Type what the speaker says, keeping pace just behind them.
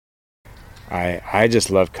I just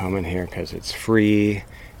love coming here because it's free.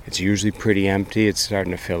 It's usually pretty empty. It's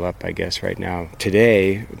starting to fill up, I guess, right now.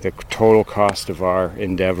 Today, the total cost of our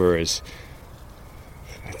endeavor is,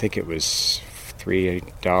 I think it was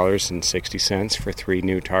 $3.60 for 3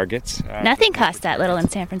 new targets. Nothing costs that little in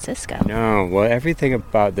San Francisco. No, well, everything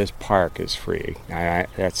about this park is free.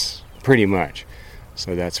 That's pretty much.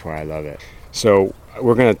 So that's why I love it. So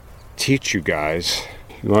we're going to teach you guys.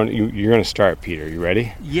 You're going to start, Peter. You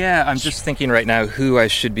ready? Yeah, I'm just thinking right now who I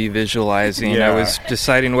should be visualizing. Yeah. I was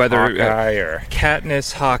deciding whether Hawkeye or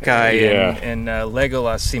Katniss, Hawkeye, Yeah. and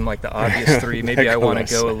Legolas seem like the obvious 3. Maybe I want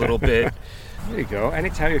to go a little bit. There you go.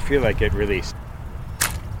 Anytime you feel like it released.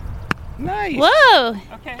 Nice. Whoa!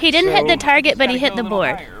 Okay. He didn't hit the target, but he Gotta hit go the a little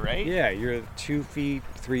board. higher, right? Yeah, you're 2 feet,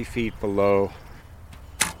 3 feet below.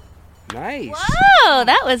 Nice. Whoa,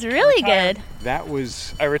 that was really good. That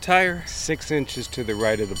was I retire. 6 inches to the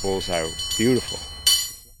right of the bullseye. Beautiful.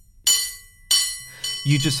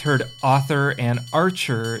 You just heard author and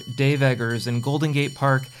archer Dave Eggers in Golden Gate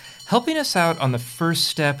Park helping us out on the first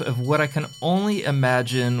step of what I can only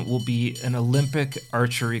imagine will be an Olympic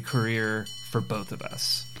archery career for both of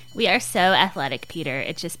us. We are so athletic, Peter.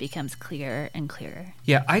 It just becomes clearer and clearer.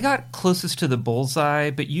 Yeah, I got closest to the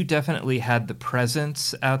bullseye, but you definitely had the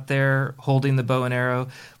presence out there holding the bow and arrow.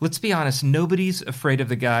 Let's be honest, nobody's afraid of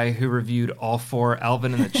the guy who reviewed all 4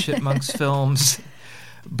 Alvin and the Chipmunks films.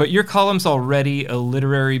 But your column's already a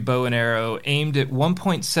literary bow and arrow aimed at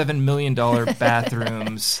 $1.7 million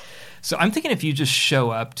bathrooms. So I'm thinking if you just show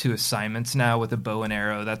up to assignments now with a bow and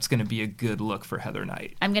arrow, that's going to be a good look for Heather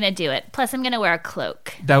Knight. I'm going to do it. Plus, I'm going to wear a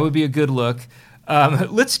cloak. That would be a good look.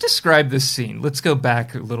 Let's describe this scene. Let's go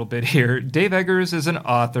back a little bit here. Dave Eggers is an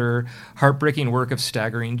author, heartbreaking work of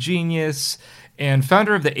staggering genius, and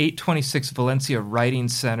founder of the 826 Valencia Writing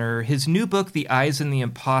Center. His new book, The Eyes in the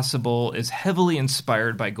Impossible, is heavily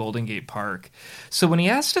inspired by Golden Gate Park. So when he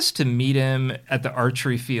asked us to meet him at the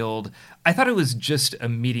archery field, I thought it was just a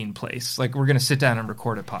meeting place. Like, we're going to sit down and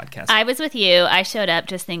record a podcast. I was with you. I showed up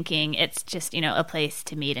just thinking it's just, a place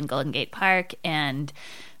to meet in Golden Gate Park, and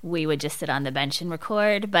we would just sit on the bench and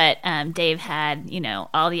record. But Dave had,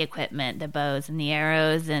 all the equipment, the bows and the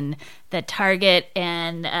arrows and the target,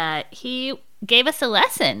 and he gave us a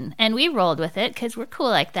lesson, and we rolled with it because we're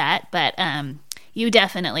cool like that. But you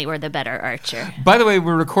definitely were the better archer. By the way,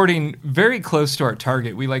 we're recording very close to our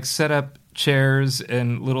target. We set up chairs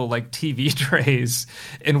and little TV trays,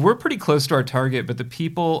 and we're pretty close to our target, but the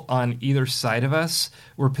people on either side of us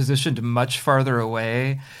were positioned much farther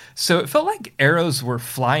away, so it felt like arrows were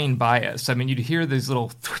flying by us. I mean, you'd hear these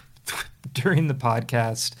little during the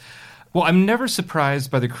podcast. Well, I'm never surprised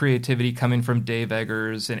by the creativity coming from Dave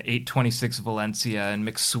Eggers and 826 Valencia and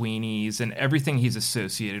McSweeney's and everything he's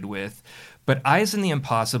associated with. But Eyes in the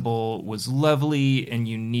Impossible was lovely and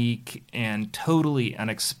unique and totally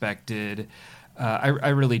unexpected. I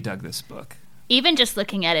really dug this book. Even just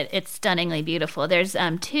looking at it, it's stunningly beautiful. There's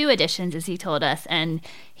 2 editions, as he told us, and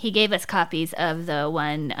he gave us copies of the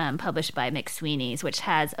one published by McSweeney's, which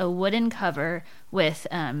has a wooden cover with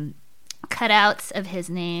cutouts of his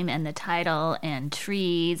name and the title and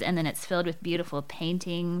trees, and then it's filled with beautiful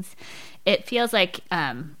paintings. It feels like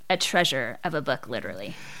a treasure of a book,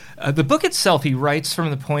 literally. The book itself, he writes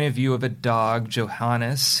from the point of view of a dog,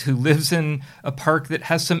 Johannes, who lives in a park that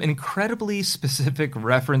has some incredibly specific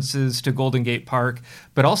references to Golden Gate Park,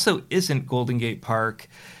 but also isn't Golden Gate Park.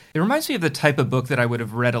 It reminds me of the type of book that I would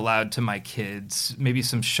have read aloud to my kids, maybe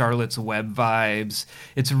some Charlotte's Web vibes.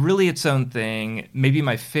 It's really its own thing, maybe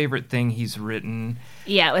my favorite thing he's written.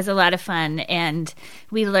 Yeah, it was a lot of fun, and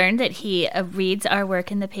we learned that he reads our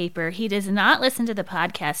work in the paper. He does not listen to the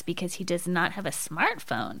podcast because he does not have a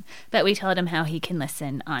smartphone, but we told him how he can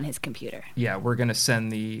listen on his computer. Yeah, we're going to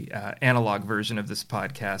send the analog version of this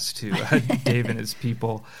podcast to Dave and his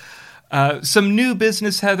people. Some new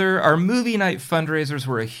business, Heather. Our movie night fundraisers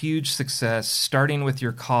were a huge success, starting with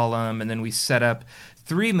your column, and then we set up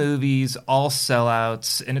 3 movies, all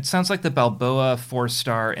sellouts, and it sounds like the Balboa,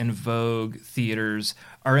 4-Star, and Vogue theaters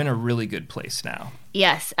are in a really good place now.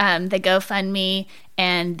 Yes, the GoFundMe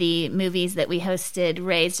and the movies that we hosted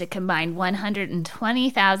raised a combined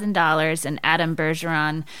 $120,000, and Adam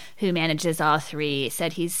Bergeron, who manages all 3,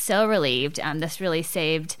 said he's so relieved. This really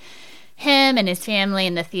saved him and his family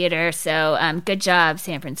in the theater, so good job,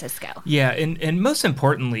 San Francisco. Yeah, and most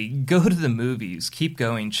importantly, go to the movies. Keep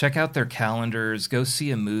going. Check out their calendars. Go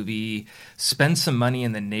see a movie. Spend some money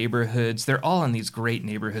in the neighborhoods. They're all in these great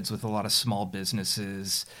neighborhoods with a lot of small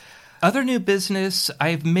businesses. Other new business,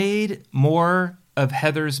 I've made more of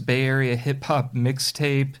Heather's Bay Area hip hop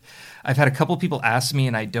mixtape. I've had a couple people ask me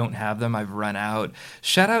and I don't have them. I've run out.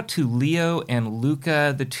 Shout out to Leo and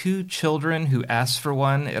Luca, the two children who asked for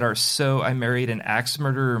one at our So I Married an Axe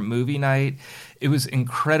Murderer movie night. It was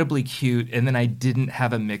incredibly cute, and then I didn't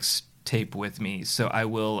have a mixtape with me, so I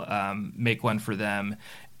will make one for them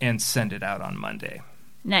and send it out on Monday.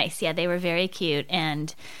 Nice. Yeah, they were very cute.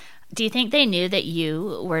 And do you think they knew that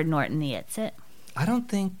you were Norton the Itsit? I don't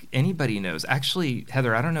think anybody knows. Actually,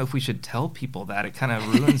 Heather, I don't know if we should tell people that. It kind of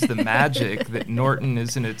ruins the magic that Norton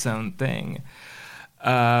isn't its own thing.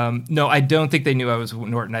 No, I don't think they knew I was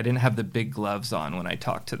Norton. I didn't have the big gloves on when I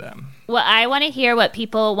talked to them. Well, I want to hear what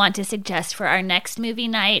people want to suggest for our next movie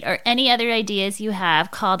night or any other ideas you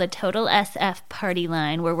have. Call the Total SF Party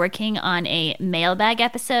Line. We're working on a mailbag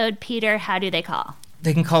episode. Peter, how do they call?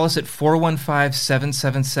 They can call us at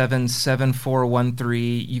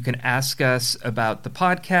 415-777-7413. You can ask us about the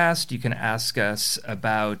podcast. You can ask us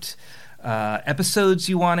about episodes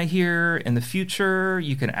you want to hear in the future.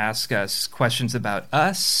 You can ask us questions about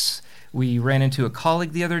us. We ran into a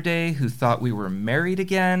colleague the other day who thought we were married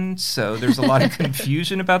again, so there's a lot of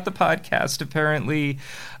confusion about the podcast, apparently.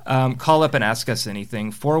 Call up and ask us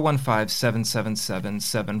anything,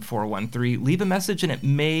 415-777-7413. Leave a message and it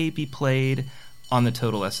may be played on the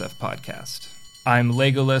Total SF podcast. I'm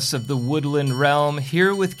Legolas of the Woodland Realm,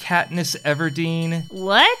 here with Katniss Everdeen.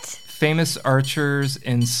 What? Famous archers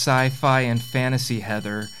in sci-fi and fantasy,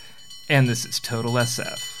 Heather. And this is Total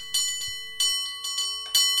SF.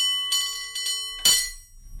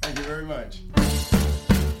 Thank you very much.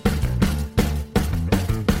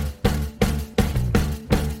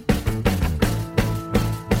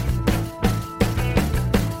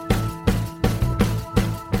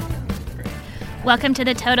 Welcome to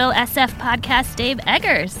the Total SF podcast, Dave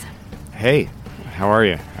Eggers. Hey, how are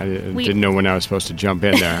you? I didn't know when I was supposed to jump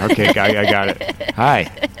in there. Okay, I got it.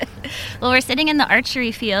 Hi. Well, we're sitting in the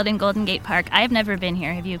Archery field in Golden Gate Park. I've never been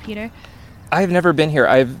here. Have you, Peter? I've never been here.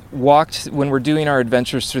 I've walked, when we're doing our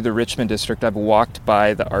adventures through the Richmond district, I've walked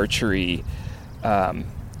by the Archery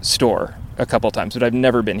store a couple times, but I've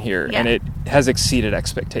never been here, and it has exceeded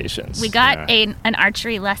expectations. We got an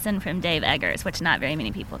archery lesson from Dave Eggers, which not very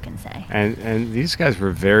many people can say. And these guys were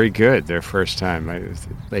very good their first time.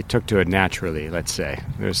 They took to it naturally, let's say.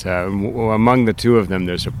 There's among the two of them,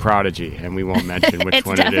 there's a prodigy, and we won't mention which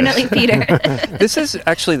one it is. It's definitely Peter. This is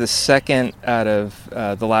actually the second out of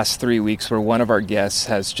the last 3 weeks where one of our guests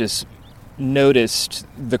has just noticed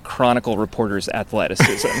the Chronicle reporter's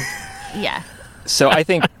athleticism. Yeah. So I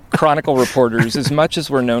think Chronicle reporters, as much as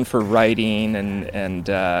we're known for writing and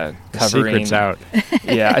covering, secret's out.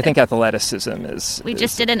 Yeah, I think athleticism is. We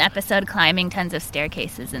just did an episode climbing tons of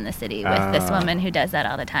staircases in the city with this woman who does that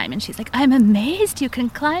all the time, and she's like, "I'm amazed you can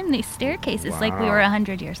climb these staircases like we were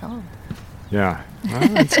 100 years old." Yeah, well,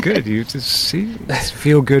 that's good. You just see, it's a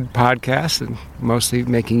feel-good podcast, and mostly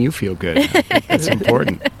making you feel good. I think that's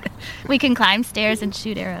important. We can climb stairs and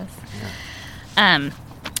shoot arrows. Yeah.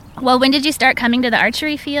 Well, when did you start coming to the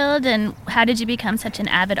archery field, and how did you become such an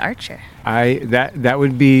avid archer? That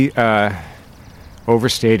would be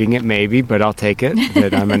overstating it, maybe, but I'll take it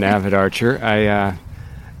that I'm an avid archer.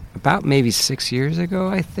 About maybe 6 years ago,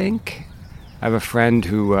 I think. I have a friend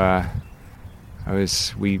who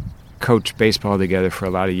we coached baseball together for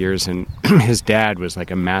a lot of years, and his dad was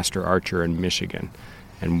like a master archer in Michigan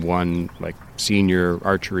and won like senior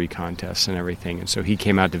archery contests and everything. And so he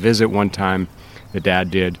came out to visit one time, the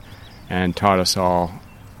dad did, and taught us all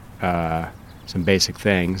some basic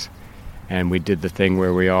things. And we did the thing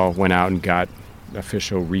where we all went out and got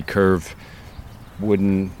official recurve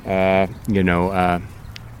wooden,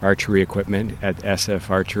 archery equipment at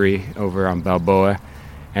SF Archery over on Balboa.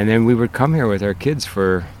 And then we would come here with our kids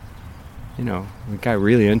for, we got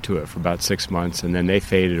really into it for about 6 months, and then they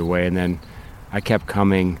faded away. And then I kept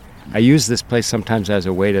coming. I use this place sometimes as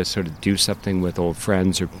a way to sort of do something with old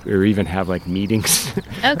friends or even have like meetings.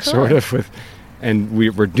 Oh, cool. Sort of and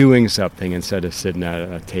we're doing something instead of sitting at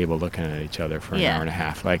a table looking at each other for an hour and a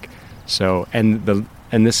half.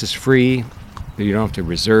 And this is free. You don't have to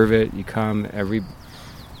reserve it. You come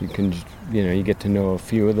you get to know a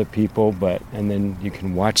few of the people, and then you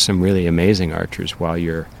can watch some really amazing archers while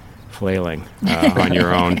you're flailing on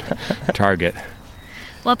your own target.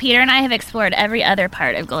 Well, Peter and I have explored every other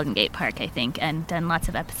part of Golden Gate Park, I think, and done lots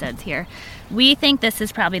of episodes here. We think this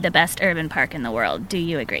is probably the best urban park in the world. Do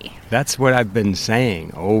you agree? That's what I've been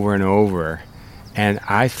saying over and over, and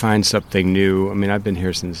I find something new. I mean, I've been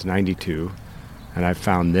here since 92, and I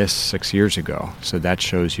found this 6 years ago, so that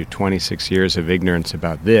shows you 26 years of ignorance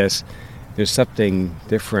about this, there's something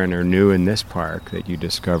different or new in this park that you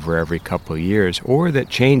discover every couple of years, or that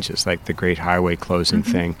changes, like the Great Highway closing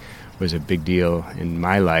thing was a big deal in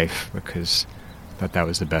my life because I thought that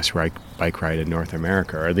was the best bike ride in North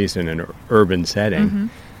America, or at least in an urban setting.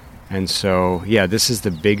 And so, yeah, this is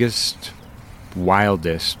the biggest,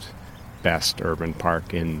 wildest, best urban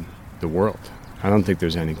park in the world. I don't think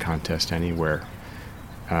there's any contest anywhere.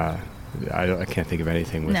 I can't think of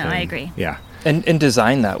anything within. No, I agree. Yeah. And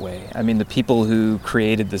designed that way. I mean, the people who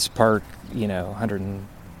created this park,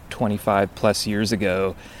 125 plus years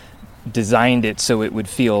ago, designed it so it would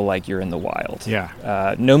feel like you're in the wild.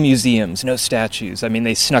 Yeah. No museums, no statues. I mean,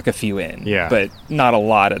 they snuck a few in. Yeah. But not a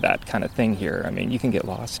lot of that kind of thing here. I mean, you can get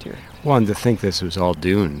lost here. Well, and to think this was all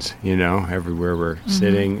dunes, everywhere we're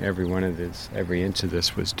sitting, every inch of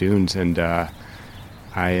this was dunes. And I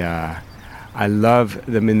love,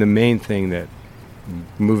 the main thing that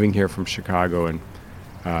moving here from Chicago and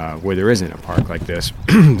where there isn't a park like this,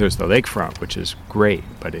 there's the lakefront, which is great,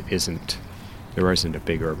 but there isn't a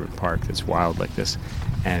big urban park that's wild like this.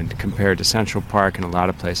 And compared to Central Park and a lot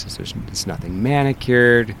of places, it's nothing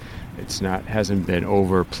manicured, hasn't been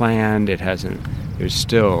over planned, there's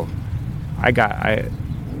still, I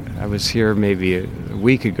was here maybe a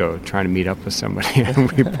week ago trying to meet up with somebody, and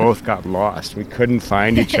we both got lost. We couldn't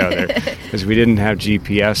find each other because we didn't have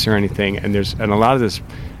GPS or anything. And a lot of this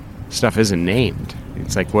stuff isn't named.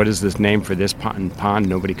 It's like, what is this name for this pond?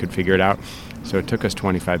 Nobody could figure it out. So it took us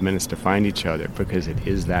 25 minutes to find each other because it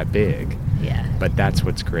is that big. Yeah. But that's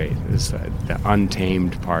what's great, is the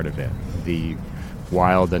untamed part of it, the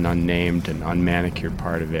wild and unnamed and unmanicured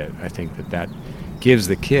part of it. I think that gives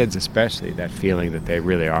the kids especially that feeling that they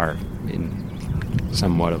really are in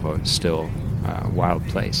somewhat of a still wild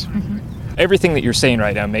place. Everything that you're saying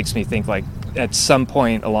right now makes me think like at some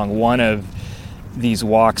point along one of these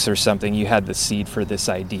walks or something, you had the seed for this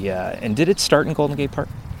idea. And did it start in Golden Gate Park?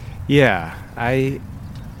 Yeah. I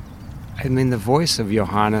mean, the voice of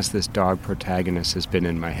Johannes, this dog protagonist, has been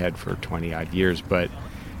in my head for 20-odd years, but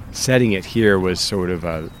setting it here was sort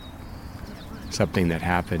of something that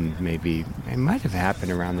happened it might have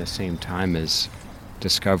happened around the same time as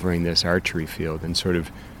discovering this archery field and sort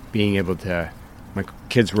of being able to, my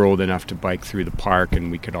kids were old enough to bike through the park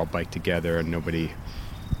and we could all bike together and nobody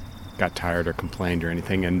got tired or complained or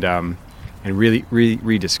anything, and really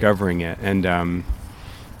rediscovering it. And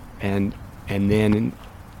then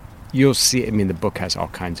you'll see, I mean, the book has all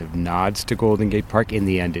kinds of nods to Golden Gate Park. In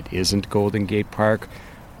the end, it isn't Golden Gate Park,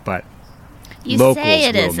 but you locals say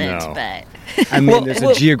it will isn't, know. but I mean, there's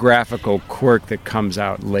a geographical quirk that comes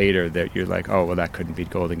out later that you're like, oh, well, that couldn't be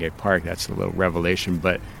Golden Gate Park. That's a little revelation.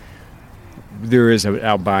 But there is an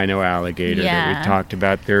albino alligator that we talked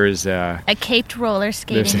about. There is a caped roller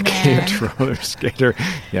skating man. There's a caped roller skater.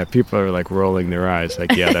 Yeah, people are like rolling their eyes,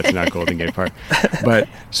 like, yeah, that's not Golden Gate Park. But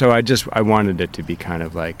so I wanted it to be kind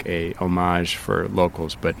of like a homage for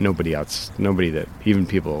locals, but even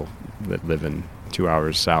people that live in 2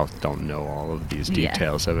 hours south don't know all of these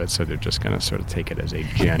details of it, so they're just going to sort of take it as a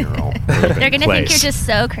general they're going to think you're just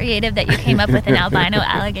so creative that you came up with an albino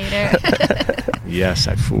alligator. Yes,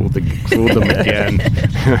 I fooled them again.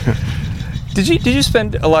 Did you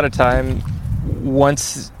spend a lot of time,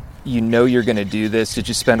 once you're going to do this, did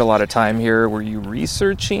you spend a lot of time here? Were you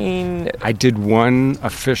researching? I did one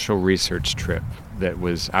official research trip that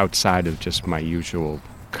was outside of just my usual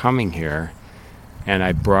coming here, and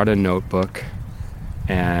I brought a notebook.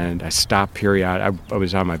 And I stopped periodically. I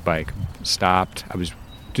was on my bike, stopped. I was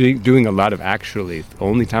doing a lot of, actually, the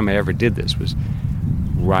only time I ever did this was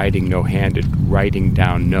riding no-handed, writing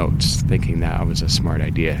down notes, thinking that was a smart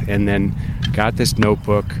idea. And then got this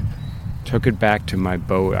notebook, took it back to my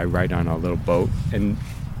boat. I ride on a little boat. And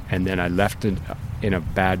then I left it in a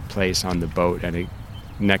bad place on the boat. And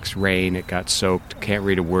next rain, it got soaked. Can't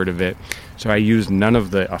read a word of it. So I used none of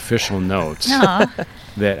the official notes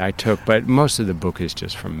that I took, but most of the book is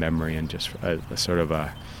just from memory and just a sort of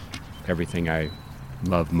everything I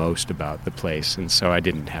love most about the place. And so I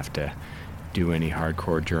didn't have to do any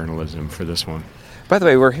hardcore journalism for this one. By the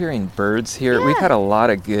way, we're hearing birds here. Yeah. We've had a lot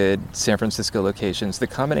of good San Francisco locations. The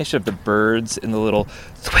combination of the birds and the little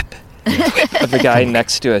thwip of the guy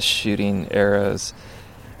next to us shooting arrows.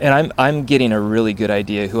 And I'm getting a really good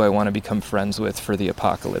idea who I want to become friends with for the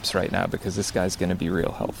apocalypse right now, because this guy's going to be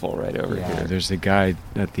real helpful right over here. There's a guy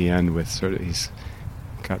at the end with he's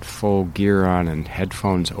got full gear on and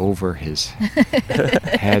headphones over his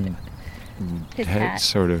head,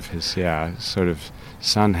 sort of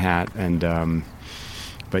sun hat, and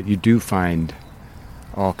but you do find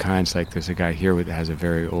all kinds. Like there's a guy here that has a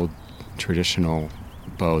very old traditional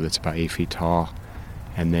bow that's about 8 feet tall.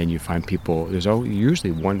 And then you find people, there's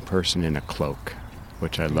usually one person in a cloak,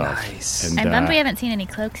 which I love. Nice. And, I'm bummed we haven't seen any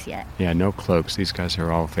cloaks yet. Yeah, no cloaks. These guys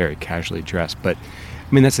are all very casually dressed. But,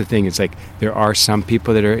 I mean, that's the thing. It's like there are some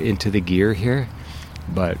people that are into the gear here,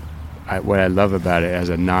 but what I love about it as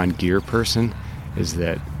a non-gear person is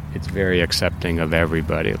that it's very accepting of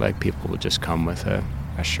everybody. Like, people will just come with a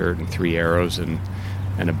shirt and 3 arrows and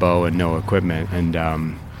a bow and no equipment.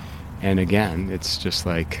 And again, it's just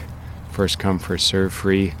like first come, first serve,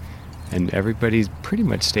 free. And everybody pretty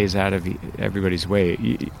much stays out of everybody's way.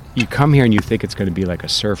 You come here and you think it's going to be like a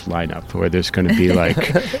surf lineup where there's going to be like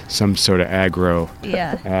some sort of aggro,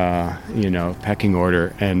 pecking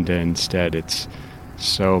order. And instead it's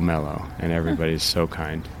so mellow and everybody's so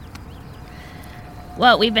kind.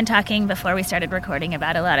 Well, we've been talking before we started recording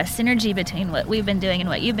about a lot of synergy between what we've been doing and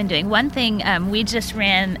what you've been doing. One thing, we just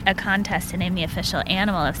ran a contest to name the official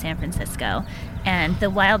animal of San Francisco, and the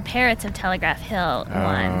wild parrots of Telegraph Hill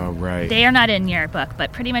won. Oh, right. They are not in your book,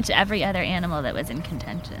 but pretty much every other animal that was in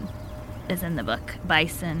contention is in the book.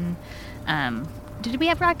 Bison. Did we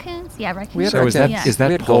have raccoons? Yeah, raccoons. We had So raccoons. is that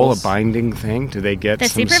We had pole a goals. binding thing? Do they get The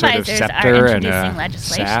some sort of supervisors are scepter and introducing a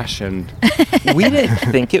legislation. sash? And We didn't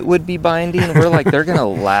think it would be binding. We're like, they're gonna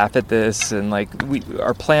laugh at this, and like,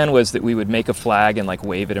 our plan was that we would make a flag and like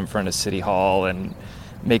wave it in front of City Hall and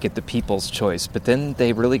make it the people's choice. But then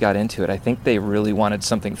they really got into it. I think they really wanted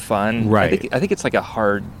something fun. Right. I think it's like a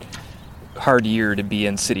hard year to be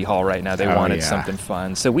in City Hall right now. They Oh, wanted yeah. something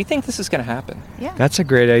fun. So we think this is going to happen. Yeah. that's a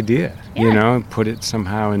great idea. Yeah. You know, put it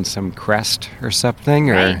somehow in some crest or something.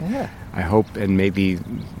 Or Right. Yeah. I hope, and maybe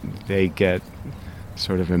they get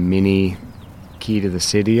sort of a mini key to the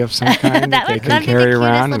city of some kind that they that'd can be carry the cutest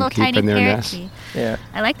around little and keep tiny in their parrot nest. key. Yeah.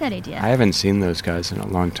 I like that idea. I haven't seen those guys in a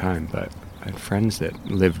long time, but I had friends that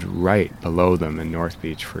lived right below them in North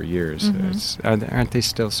Beach for years. Aren't they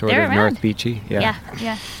still sort They're of around. North Beachy? Yeah.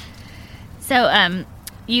 So,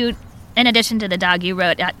 you, in addition to the dog, you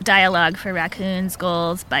wrote dialogue for raccoons,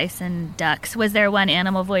 gulls, bison, ducks. Was there one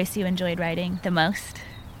animal voice you enjoyed writing the most?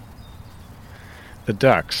 The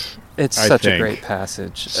ducks. It's I such a think. great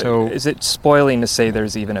passage. So- Is it spoiling to say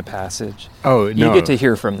there's even a passage? Oh, You no. get to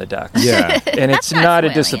hear from the ducks. Yeah. And it's not not a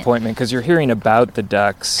spoiling it. disappointment because you're hearing about the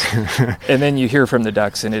ducks, and then you hear from the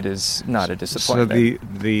ducks, and it is not a So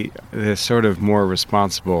disappointment. the sort of more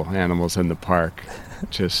responsible animals in the park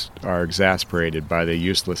just are exasperated by the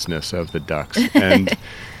uselessness of the ducks.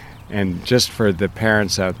 And just for the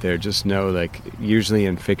parents out there, just know, like, usually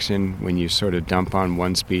in fiction, when you sort of dump on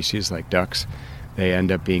one species like ducks, they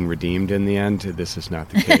end up being redeemed in the end. This is not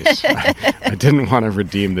the case. I didn't want to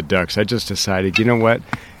redeem the ducks. I just decided, you know what?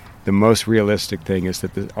 The most realistic thing is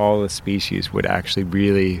that all the species would actually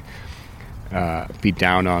really be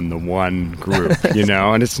down on the one group, you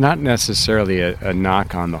know? And it's not necessarily a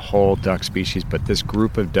knock on the whole duck species, but this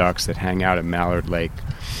group of ducks that hang out at Mallard Lake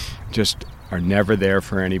just are never there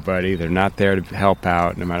for anybody. They're not there to help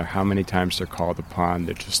out, no matter how many times they're called upon.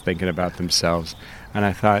 They're just thinking about themselves. And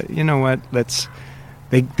I thought, you know what?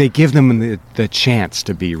 They give them the chance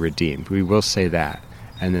to be redeemed. We will say that.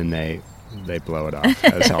 And then they blow it off,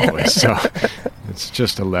 as always. So it's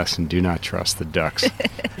just a lesson. Do not trust the ducks.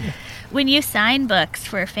 When you sign books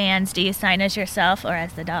for fans, do you sign as yourself or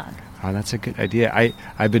as the dog? Oh, that's a good idea.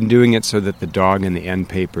 I've been doing it so that the dog in the end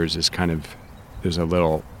papers is kind of, there's a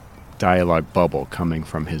little dialogue bubble coming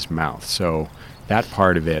from his mouth. So that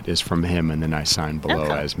part of it is from him, and then I sign below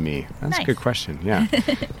Okay. as me. That's Nice. a good question. Yeah.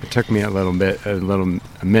 It took me a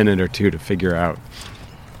minute or two to figure out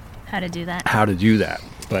How to do that? how to do that.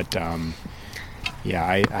 But yeah,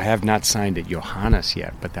 I have not signed at Johannes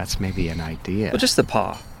yet, but that's maybe an idea. Well, just the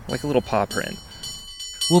paw, like a little paw print.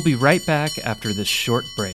 We'll be right back after this short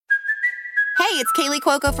break. Hey, it's Kaylee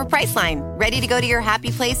Cuoco for Priceline. Ready to go to your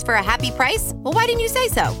happy place for a happy price? Well, why didn't you say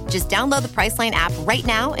so? Just download the Priceline app right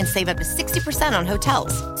now and save up to 60% on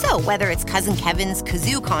hotels. So whether it's Cousin Kevin's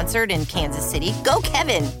Kazoo Concert in Kansas City, go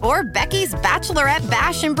Kevin, or Becky's Bachelorette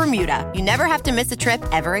Bash in Bermuda, you never have to miss a trip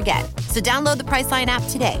ever again. So download the Priceline app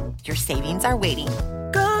today. Your savings are waiting.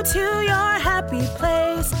 Go to your happy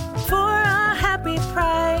place for a happy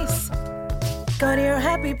price. Go to your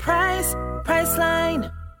happy price,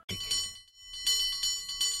 Priceline.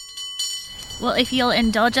 Well, if you'll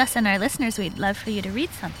indulge us and our listeners, we'd love for you to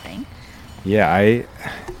read something. Yeah, I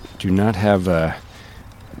do not have a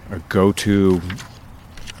go-to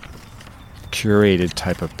curated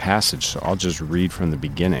type of passage, so I'll just read from the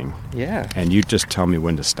beginning. Yeah. And you just tell me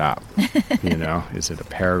when to stop. You know, is it a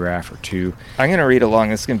paragraph or two? I'm going to read along.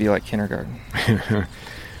 This is going to be like kindergarten.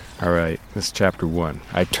 All right, this is chapter 1.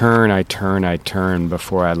 I turn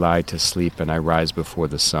before I lie to sleep, and I rise before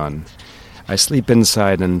the sun. I sleep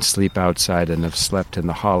inside and sleep outside and have slept in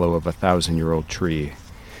the hollow of a 1,000-year-old tree.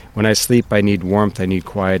 When I sleep, I need warmth, I need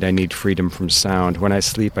quiet, I need freedom from sound. When I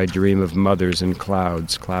sleep, I dream of mothers in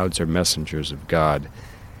clouds. Clouds are messengers of God.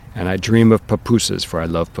 And I dream of pupusas, for I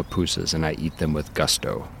love pupusas, and I eat them with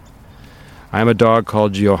gusto. I am a dog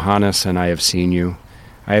called Johannes, and I have seen you.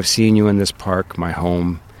 I have seen you in this park, my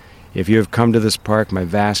home. If you have come to this park, my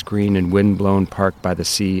vast green and wind-blown park by the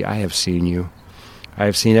sea, I have seen you. I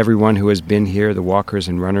have seen everyone who has been here, the walkers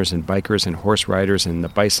and runners and bikers and horse riders and the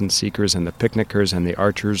bison seekers and the picnickers and the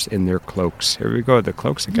archers in their cloaks. Here we go, the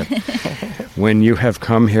cloaks again. When you have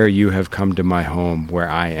come here, you have come to my home, where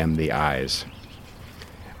I am the eyes.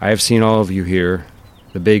 I have seen all of you here,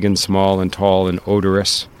 the big and small and tall and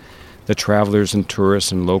odorous, the travelers and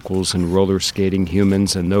tourists and locals and roller skating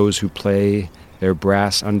humans and those who play their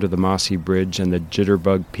brass under the mossy bridge and the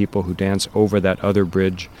jitterbug people who dance over that other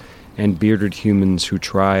bridge, and bearded humans who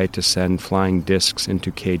try to send flying discs into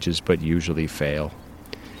cages but usually fail.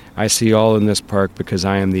 I see all in this park because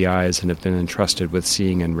I am the eyes and have been entrusted with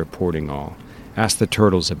seeing and reporting all. Ask the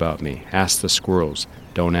turtles about me. Ask the squirrels.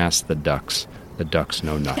 Don't ask the ducks. The ducks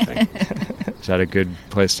know nothing. Is that a good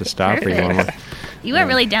place to stop? Or you want more? You went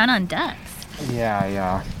really down on ducks.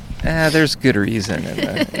 Yeah. There's good reason.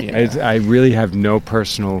 I really have no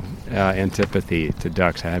personal antipathy to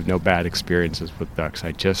ducks. I have no bad experiences with ducks.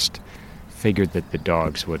 I just figured that the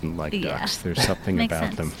dogs wouldn't like ducks. There's something Makes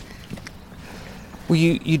about sense. them. Well,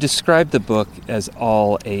 you described the book as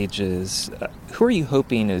all ages. Who are you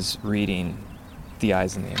hoping is reading The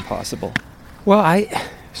Eyes and the Impossible? Well,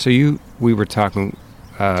 we were talking,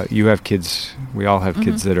 you have kids, we all have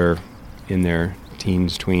kids that are in their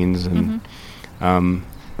teens, tweens, and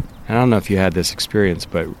I don't know if you had this experience,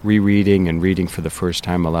 but rereading and reading for the first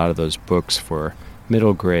time a lot of those books for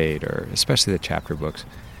middle grade, or especially the chapter books,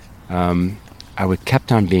 I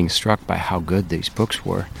kept on being struck by how good these books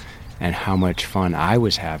were and how much fun I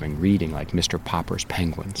was having reading, like Mr. Popper's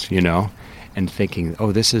Penguins, and thinking,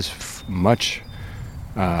 oh, this is much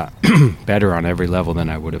better on every level than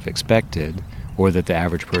I would have expected, or that the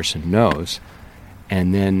average person knows.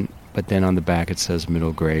 But then on the back it says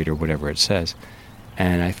middle grade or whatever it says.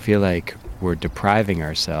 And I feel like we're depriving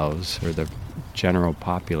ourselves, or the general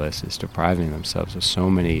populace is depriving themselves of so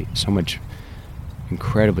much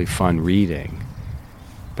incredibly fun reading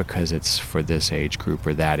because it's for this age group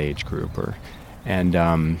or that age group,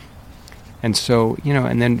 and so,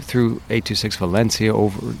 and then through 826 Valencia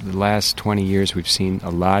over the last 20 years, we've seen a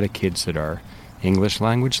lot of kids that are English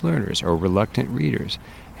language learners or reluctant readers,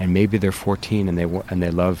 and maybe they're 14 and they want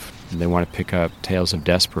to pick up Tales of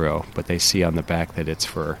Despero, but they see on the back that it's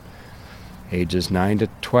for ages 9 to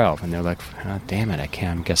 12, and they're like, oh, damn it, I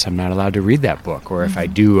guess I'm not allowed to read that book, or if I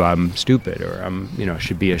do, I'm stupid, or I'm,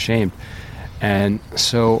 should be ashamed. And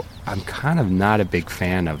so I'm kind of not a big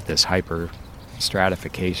fan of this hyper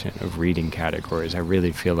stratification of reading categories. I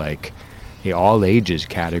really feel like the all ages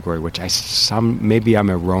category, which maybe I'm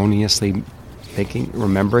erroneously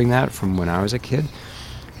remembering that from when I was a kid,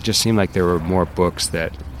 it just seemed like there were more books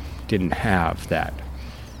that didn't have that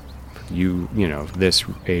this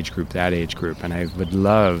age group, that age group, and I would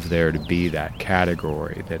love there to be that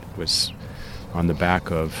category that was on the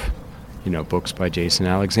back of books by Jason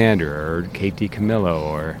Alexander or Kate DiCamillo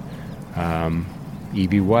or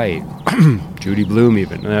E.B. White, Judy Blume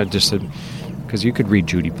even, because you could read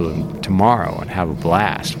Judy Blume tomorrow and have a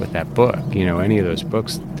blast with that book. Any of those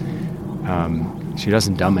books, she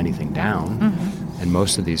doesn't dumb anything down, and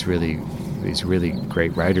most of these really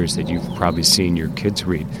great writers that you've probably seen your kids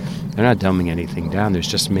read, they're not dumbing anything down. There's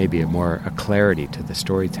just maybe a clarity to the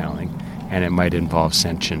storytelling, and it might involve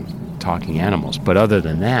sentient talking animals. But other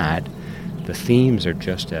than that, the themes are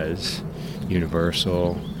just as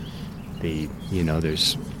universal.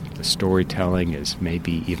 There's the storytelling is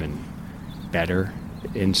maybe even better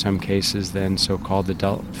in some cases than so-called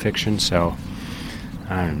adult fiction. So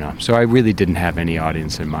I don't know. So I really didn't have any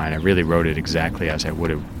audience in mind. I really wrote it exactly as I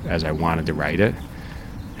wanted to write it,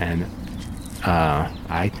 and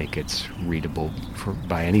I think it's readable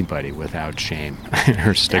by anybody without shame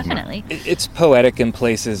or stigma. Definitely. It's poetic in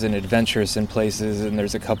places and adventurous in places, and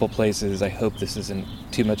there's a couple places, I hope this isn't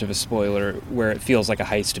too much of a spoiler, where it feels like a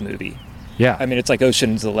heist movie. Yeah. I mean, it's like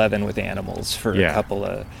Ocean's 11 with animals for a couple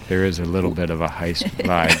of... There is a little bit of a heist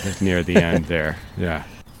vibe near the end there. Yeah.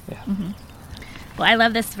 Well, I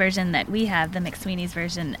love this version that we have, the McSweeney's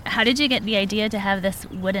version. How did you get the idea to have this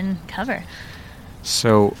wooden cover?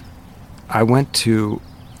 So I went to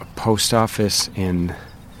a post office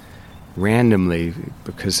randomly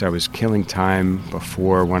because I was killing time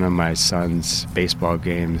before one of my son's baseball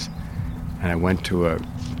games, and I went to a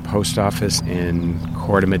post office in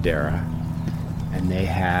Corte Madera, and they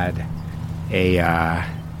had a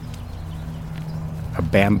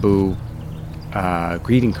bamboo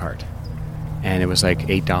greeting card, and it was like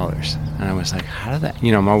 $8. And I was like, how did that?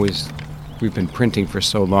 We've been printing for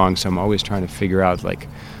so long, so I'm always trying to figure out like,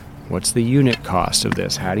 what's the unit cost of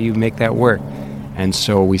this? How do you make that work? And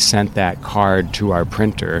so we sent that card to our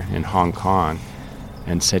printer in Hong Kong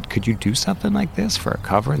and said, could you do something like this for a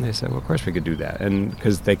cover? And they said, well, of course we could do that. And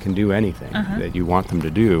because they can do anything that you want them to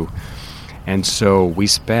do. And so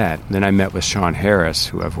then I met with Sean Harris,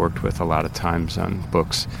 who I've worked with a lot of times on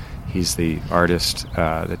books. He's the artist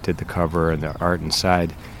that did the cover and the art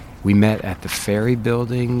inside. We met at the Ferry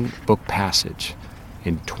Building Book Passage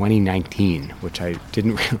in 2019, which I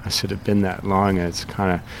didn't realize it had been that long. And it's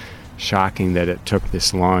kind of shocking that it took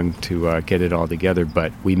this long to get it all together.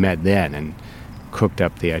 But we met then and cooked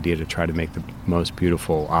up the idea to try to make the most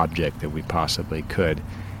beautiful object that we possibly could.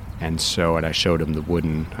 And I showed him the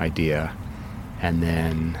wooden idea. And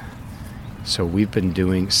then, so we've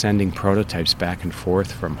been sending prototypes back and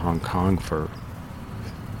forth from Hong Kong for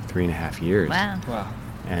 3.5 years. Wow.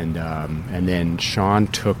 And then Sean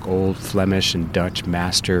took old Flemish and Dutch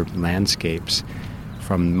master landscapes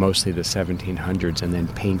from mostly the 1700s and then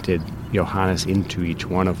painted Johannes into each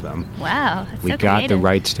one of them. Wow, that's We so got the creative.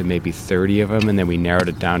 rights to maybe 30 of them, and then we narrowed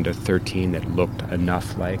it down to 13 that looked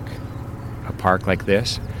enough like a park like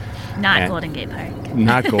this. Not Golden Gate Park.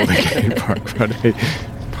 Not Golden Gate Park, but a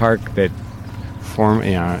park that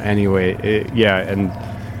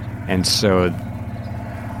and so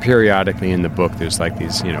periodically in the book there's like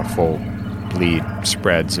these, full bleed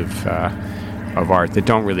spreads of art that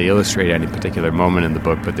don't really illustrate any particular moment in the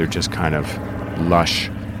book, but they're just kind of lush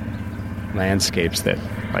landscapes that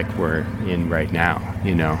like we're in right now,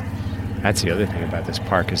 That's the other thing about this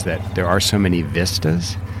park is that there are so many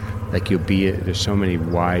vistas. Like there's so many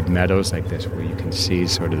wide meadows like this where you can see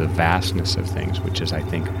sort of the vastness of things, which is, I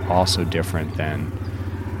think, also different than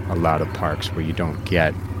a lot of parks where you don't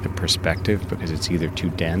get the perspective because it's either too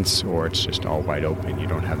dense or it's just all wide open. You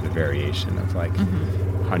don't have the variation of like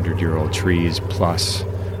 100-year-old trees plus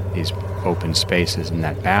these open spaces, and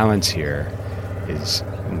that balance here is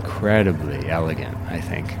incredibly elegant, I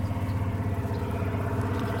think.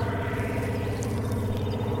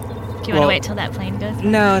 Do you want to wait till that plane goes?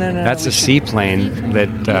 No. That's a seaplane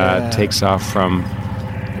that takes off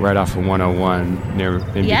right off of 101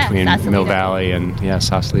 between Sausalito. Mill Valley and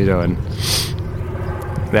Sausalito, and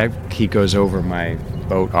that he goes over my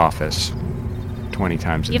boat office 20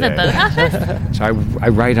 times a day. You have a boat office? So I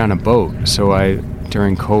write on a boat. So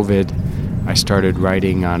during COVID, I started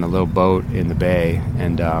writing on a little boat in the bay,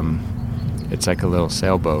 and it's like a little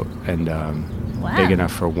sailboat, and big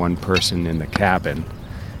enough for one person in the cabin.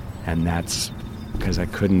 And that's because I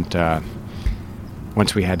couldn't,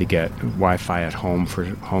 once we had to get Wi-Fi at home for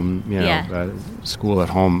home, school at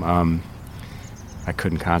home, I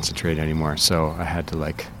couldn't concentrate anymore. So I had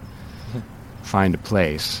to find a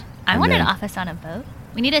place. I want an office on a boat.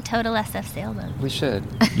 We need a Total SF sailboat. We should.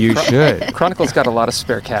 You should. Chronicle's got a lot of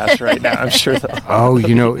spare cash right now, I'm sure.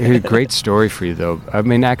 A great story for you, though. I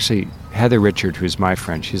mean, actually, Heather Richard, who's my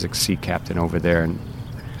friend, she's a sea captain over there, and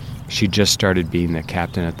she just started being the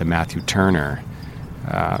captain at the Matthew Turner.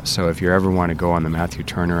 So if you ever want to go on the Matthew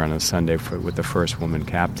Turner on a Sunday with the first woman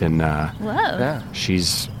captain, Whoa. Yeah.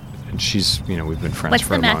 she's we've been friends What's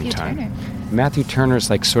for the a long Matthew time. Turner? Matthew Turner is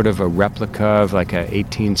like sort of a replica of like a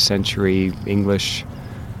 18th century English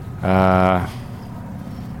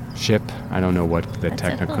ship. I don't know what the That's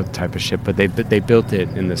technical so cool. type of ship, but they built it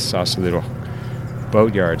in the Sausalito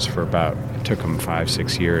boatyards for it took them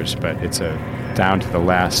 5-6 years, but it's down to the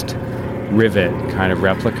last rivet kind of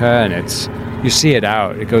replica, and you see it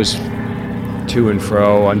out. It goes to and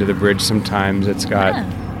fro under the bridge sometimes. It's got,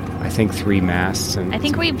 I think, 3 masts. And I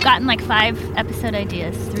think we've gotten 5 episode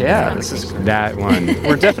ideas through This this is conversation. that one.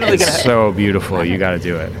 We're definitely it's gonna so beautiful. You got to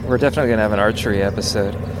do it. We're definitely gonna have an archery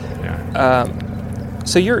episode. Yeah.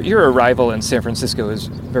 So your arrival in San Francisco is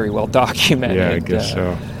very well documented. Yeah, I guess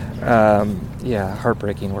so.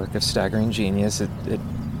 Heartbreaking work of staggering genius. It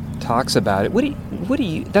talks about it. What do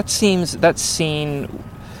you? That scene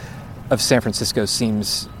of San Francisco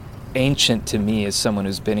seems ancient to me as someone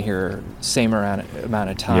who's been here same amount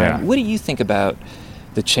of time. Yeah. What do you think about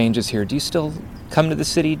the changes here? Do you still come to the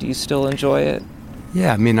city? Do you still enjoy it?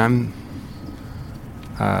 Yeah, I mean,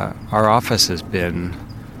 our office has been.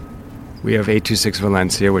 We have 826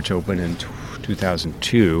 Valencia, which opened in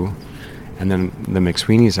 2002, and then the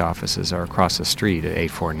McSweeney's offices are across the street at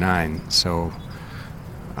 849. So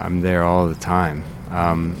I'm there all the time,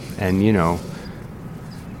 and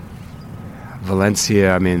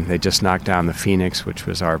Valencia. I mean, they just knocked down the Phoenix, which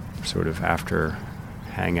was our sort of after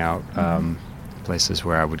hangout places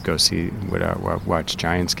where I would go watch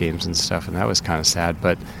Giants games and stuff, and that was kind of sad.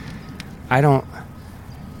 But I don't,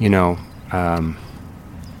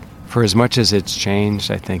 for as much as it's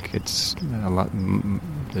changed, I think it's a lot.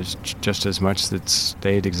 There's just as much that's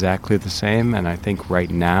stayed exactly the same. And I think right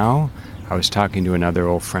now, I was talking to another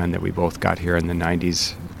old friend that we both got here in the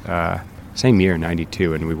 90s, same year,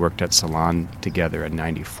 92, and we worked at Salon together in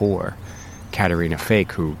 94. Katarina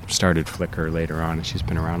Fake, who started Flickr later on, and she's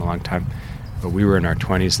been around a long time. But we were in our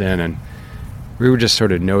 20s then, and we were just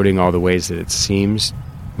sort of noting all the ways that it seems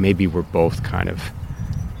maybe we're both kind of,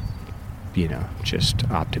 just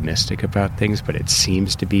optimistic about things, but it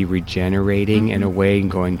seems to be regenerating in a way and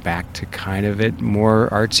going back to kind of a more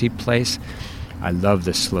artsy place. I love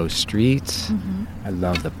the slow streets. I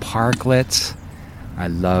love the parklets. I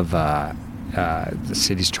love the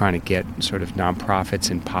city's trying to get sort of nonprofits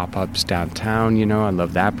and pop-ups downtown, I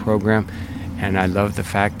love that program. And I love the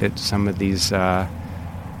fact that some of these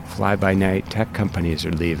fly-by-night tech companies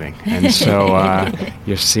are leaving. And so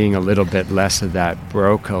you're seeing a little bit less of that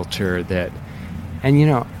bro culture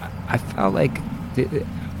I felt like,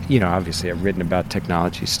 obviously I've written about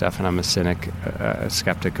technology stuff and I'm a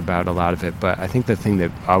skeptic about a lot of it, but I think the thing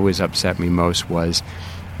that always upset me most was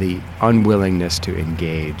the unwillingness to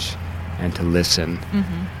engage and to listen.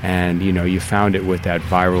 And, you found it with that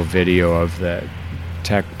viral video of the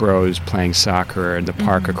tech bros playing soccer in the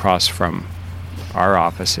park across from our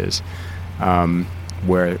offices,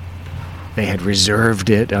 where they had reserved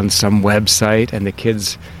it on some website, and the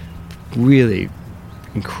kids, really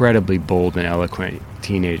incredibly bold and eloquent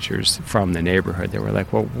teenagers from the neighborhood, they were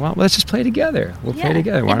like, well, let's just play together. We'll play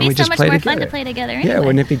together. Why don't we just play together? It'd be so much more fun to play together anyway. Yeah,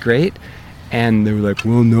 wouldn't it be great? And they were like,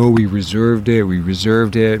 well, no, we reserved it. We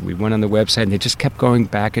went on the website, and they just kept going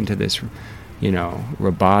back into this,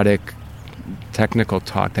 robotic, technical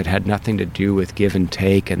talk that had nothing to do with give and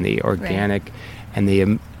take and the organic and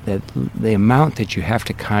the amount that you have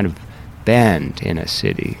to kind of bend in a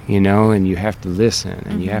city, and you have to listen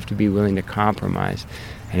and you have to be willing to compromise.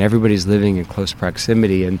 And everybody's living in close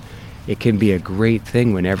proximity, and it can be a great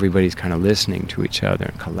thing when everybody's kind of listening to each other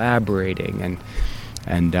and collaborating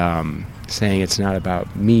and saying it's not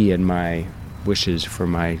about me and my wishes for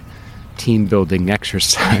my team building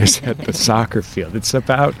exercise at the soccer field. It's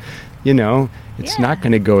about, it's not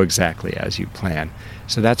going to go exactly as you plan.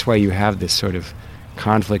 So that's why you have this sort of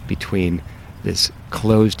conflict between this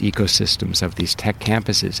closed ecosystems of these tech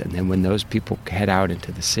campuses, and then when those people head out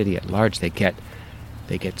into the city at large, they get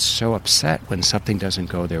so upset when something doesn't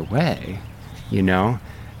go their way,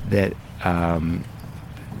 that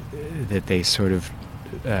they sort of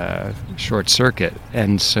short circuit.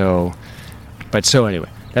 And so anyway,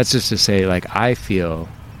 that's just to say, like, I feel,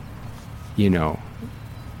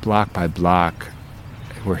 block by block,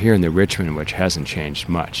 we're here in the Richmond, which hasn't changed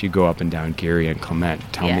much. You go up and down Geary and Clement,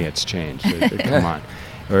 tell me it's changed. Come on.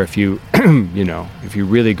 Or if you, if you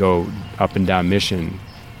really go up and down Mission,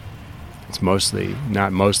 it's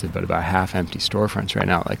not mostly, but about half empty storefronts right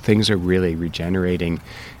now. Like, things are really regenerating,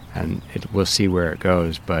 and we'll see where it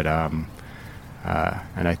goes. But, and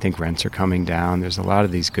I think rents are coming down. There's a lot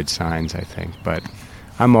of these good signs, I think. But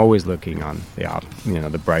I'm always looking on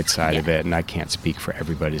the bright side of it, and I can't speak for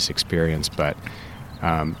everybody's experience, but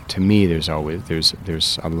to me, there's a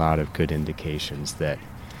lot of good indications that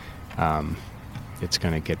it's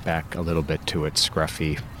going to get back a little bit to its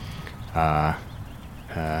scruffy,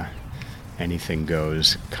 anything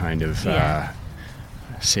goes kind of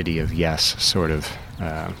city of yes sort of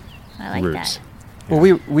I like roots. that.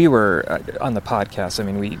 Well, we were on the podcast.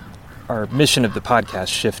 I mean, our mission of the podcast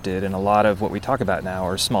shifted, and a lot of what we talk about now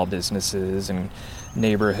are small businesses and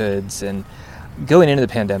neighborhoods. And going into the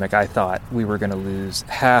pandemic, I thought we were going to lose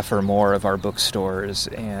half or more of our bookstores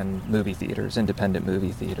and movie theaters, independent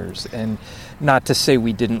movie theaters. And not to say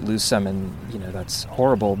we didn't lose some, and that's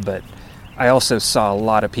horrible, but I also saw a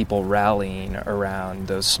lot of people rallying around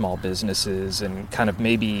those small businesses and kind of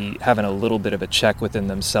maybe having a little bit of a check within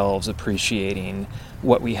themselves, appreciating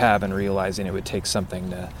what we have and realizing it would take something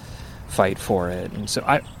to fight for it. And so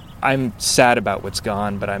I'm sad about what's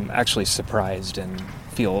gone, but I'm actually surprised and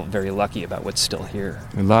feel very lucky about what's still here.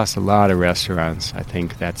 We lost a lot of restaurants. I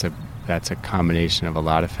think that's a combination of a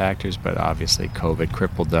lot of factors, but obviously COVID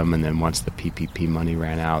crippled them, and then once the PPP money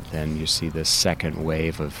ran out, then you see this second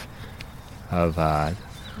wave of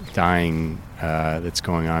dying that's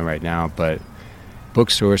going on right now. But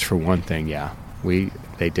bookstores, for one thing,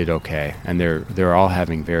 they did okay, and they're all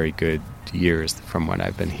having very good years from what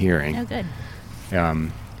I've been hearing. Oh, good.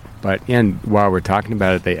 And while we're talking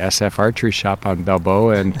about it, the SF Archery shop on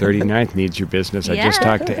Balboa and 39th needs your business. I just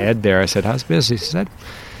talked to Ed there. I said, how's business? He said,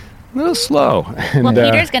 a little slow. And, Well,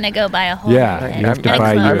 Peter's going to go buy a whole yeah, outfit. you have to And a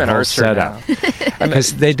buy club. your I'm an whole archer setup. now.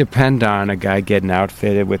 Because they depend on a guy getting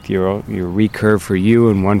outfitted with your recurve for you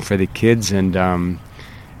and one for the kids, and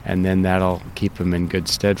then that'll keep them in good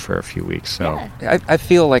stead for a few weeks. So Yeah. I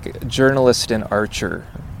feel like journalist and archer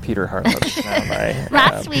Peter Hartlow is now my...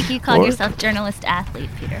 Last week you called or- yourself journalist athlete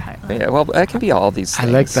Peter Hartlow. Yeah, well, that can be all these I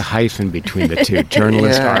things. like the hyphen between the two.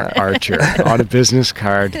 Journalist, Yeah. archer. On a business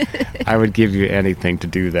card, I would give you anything to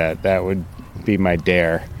do that. That would be my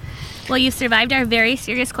dare. Well, you've survived our very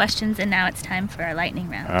serious questions, and now it's time for our lightning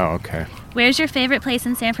round. Oh, okay. Where's your favorite place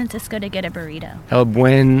in San Francisco to get a burrito? El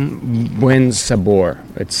Buen Sabor.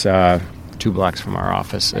 It's 2 blocks from our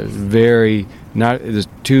office. There's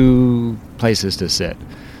 2 places to sit.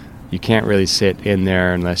 You can't really sit in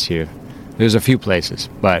there unless there's a few places,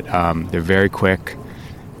 but they're very quick.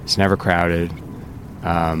 It's never crowded,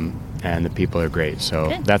 and the people are great. So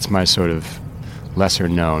Good. that's my sort of lesser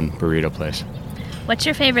known burrito place. What's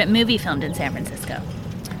your favorite movie filmed in San Francisco?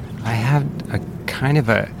 I have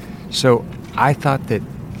so I thought that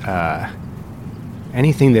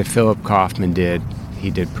anything that Philip Kaufman did, he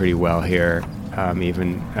did pretty well here.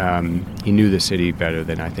 He knew the city better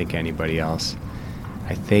than I think anybody else.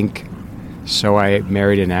 I think So I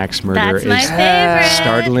Married an Axe Murderer That's my is favorite.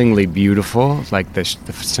 startlingly beautiful. Like the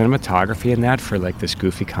cinematography in that for like this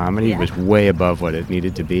goofy comedy Yeah. was way above what it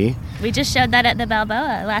needed to be. We just showed that at the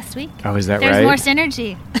Balboa last week. Oh, is that There's right? more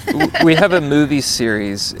synergy. We have a movie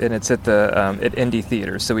series, and it's at the at Indie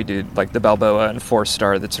Theater. So we do like the Balboa and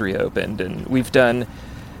 4-Star that's reopened, and we've done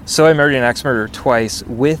So I Married an Axe Murderer twice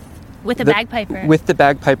with With a bagpiper. With the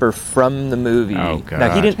bagpiper from the movie. Oh, Now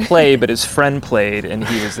he God. didn't play, but his friend played, and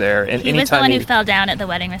he was there. And he was the anytime one who fell down at the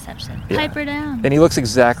wedding reception. Yeah. Piper down. And he looks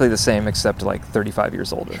exactly the same, except like 35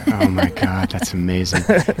 years older. Oh my God, that's amazing.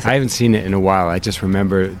 I haven't seen it in a while. I just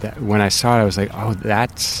remember that when I saw it, I was like, oh,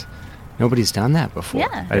 nobody's done that before.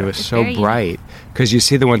 Yeah, It was it's so very bright. Because you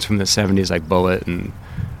see the ones from the 70s like Bullet and,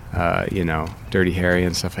 Dirty Harry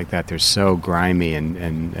and stuff like that. They're so grimy and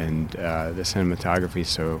the cinematography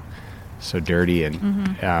so dirty.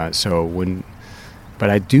 And but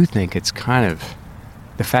I do think it's kind of,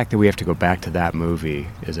 the fact that we have to go back to that movie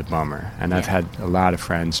is a bummer. And I've had a lot of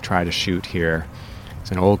friends try to shoot here.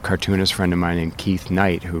 It's an old cartoonist friend of mine named Keith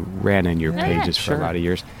Knight who ran in your yeah, pages for sure. a lot of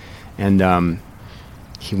years. And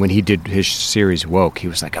when he did his series Woke, he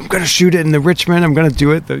was like, I'm going to shoot it in the Richmond. I'm going to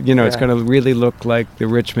do it. It's Yeah. going to really look like the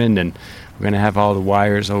Richmond. And we're going to have all the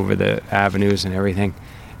wires over the avenues and everything.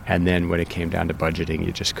 And then when it came down to budgeting,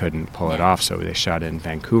 you just couldn't pull it Yeah. off. So they shot it in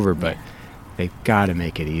Vancouver. But they've got to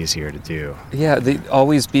make it easier to do. Yeah, the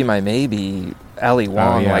Always Be My Maybe, Ali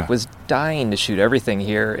Wong, yeah. was dying to shoot everything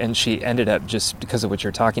here, and she ended up, just because of what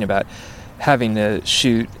you're talking about, having to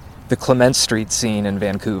shoot the Clement Street scene in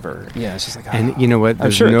Vancouver. Yeah, it's just like, And you know what?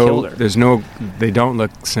 I'm sure it killed her. They don't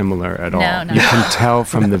look similar at all. No. You can tell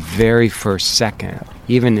from the very first second.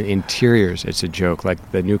 Even in interiors, it's a joke.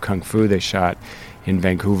 Like the new Kung Fu they shot in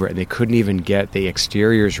Vancouver, and they couldn't even get the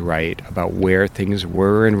exteriors right about where things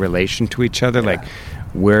were in relation to each other, like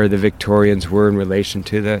where the Victorians were in relation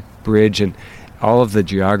to the bridge, and all of the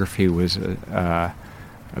geography was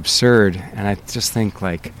absurd. And I just think,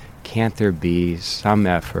 like, can't there be some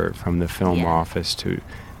effort from the film office to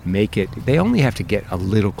make it? They only have to get a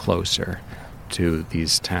little closer to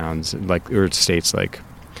these towns, or states like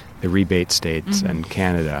the rebate states and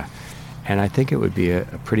Canada. And I think it would be a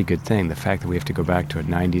pretty good thing. The fact that we have to go back to a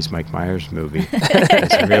 90s Mike Myers movie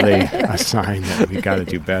is really a sign that we got to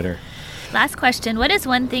do better. Last question. What is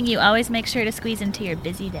one thing you always make sure to squeeze into your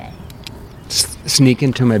busy day? Sneak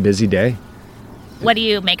into my busy day. What do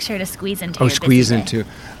you make sure to squeeze into Oh, your squeeze busy day?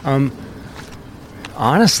 into.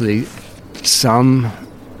 Honestly, some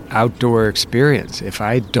outdoor experience. If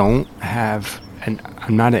I don't have, and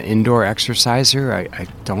I'm not an indoor exerciser, I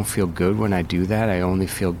don't feel good when I do that. I only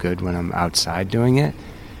feel good when I'm outside doing it.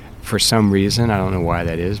 For some reason, I don't know why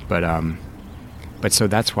that is, but so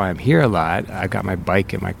that's why I'm here a lot. I got my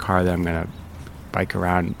bike in my car that I'm gonna bike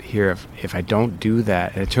around here. If I don't do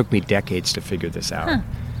that, and it took me decades to figure this out,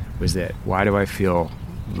 was that why do I feel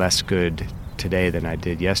less good today than I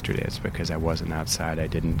did yesterday? It's because I wasn't outside. I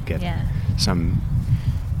didn't get some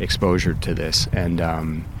exposure to this,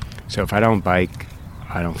 and so if I don't bike,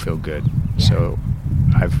 I don't feel good. Yeah. So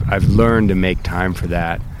I've learned to make time for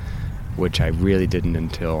that, which I really didn't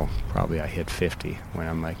until probably I hit 50, when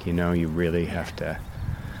I'm like, you really have to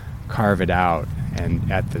carve it out,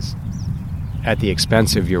 and at the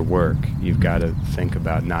expense of your work, you've got to think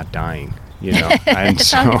about not dying. And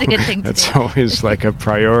It's always a good thing to that's do. always like a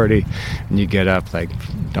priority. And you get up like,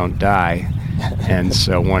 don't die. And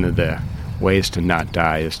so one of the ways to not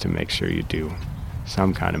die is to make sure you do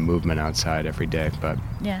some kind of movement outside every day. But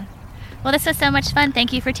Yeah. Well, this was so much fun.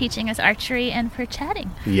 Thank you for teaching us archery and for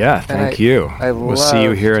chatting. yeah, thank you. We'll see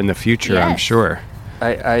you here in the future, I'm sure.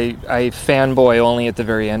 I fanboy only at the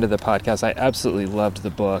very end of the podcast. I absolutely loved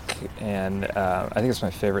the book, and I think it's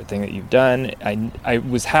my favorite thing that you've done. I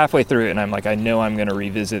was halfway through it, and I'm like, I know I'm going to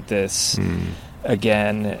revisit this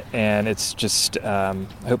again, and it's just, I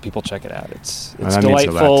hope people check it out. It's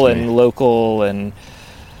delightful and local and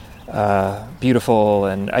beautiful,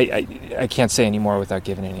 and I can't say any more without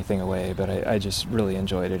giving anything away, but I just really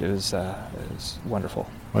enjoyed it. It was wonderful.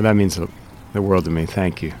 Well, that means the world to me.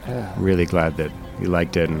 Thank you. Yeah. Really glad that you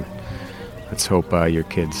liked it, and let's hope your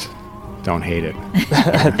kids don't hate it.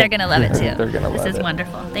 They're going to love it too. They're going to love it. This is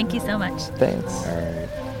wonderful. Thank you so much. Thanks. All right.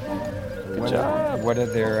 Good job. What are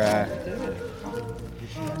their...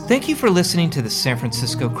 Thank you for listening to the San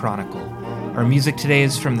Francisco Chronicle. Our music today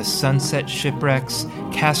is from the Sunset Shipwrecks,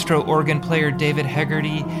 Castro organ player David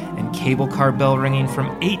Hegarty, and cable car bell ringing from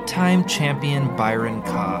 8-time champion Byron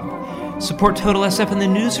Cobb. Support Total SF in the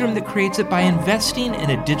newsroom that creates it by investing in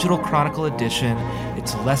a digital Chronicle edition.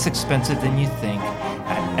 It's less expensive than you think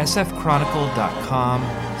at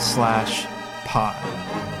sfchronicle.com/pod.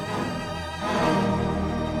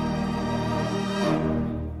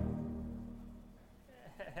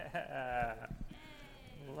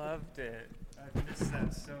 Loved it. I missed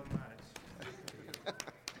that so much.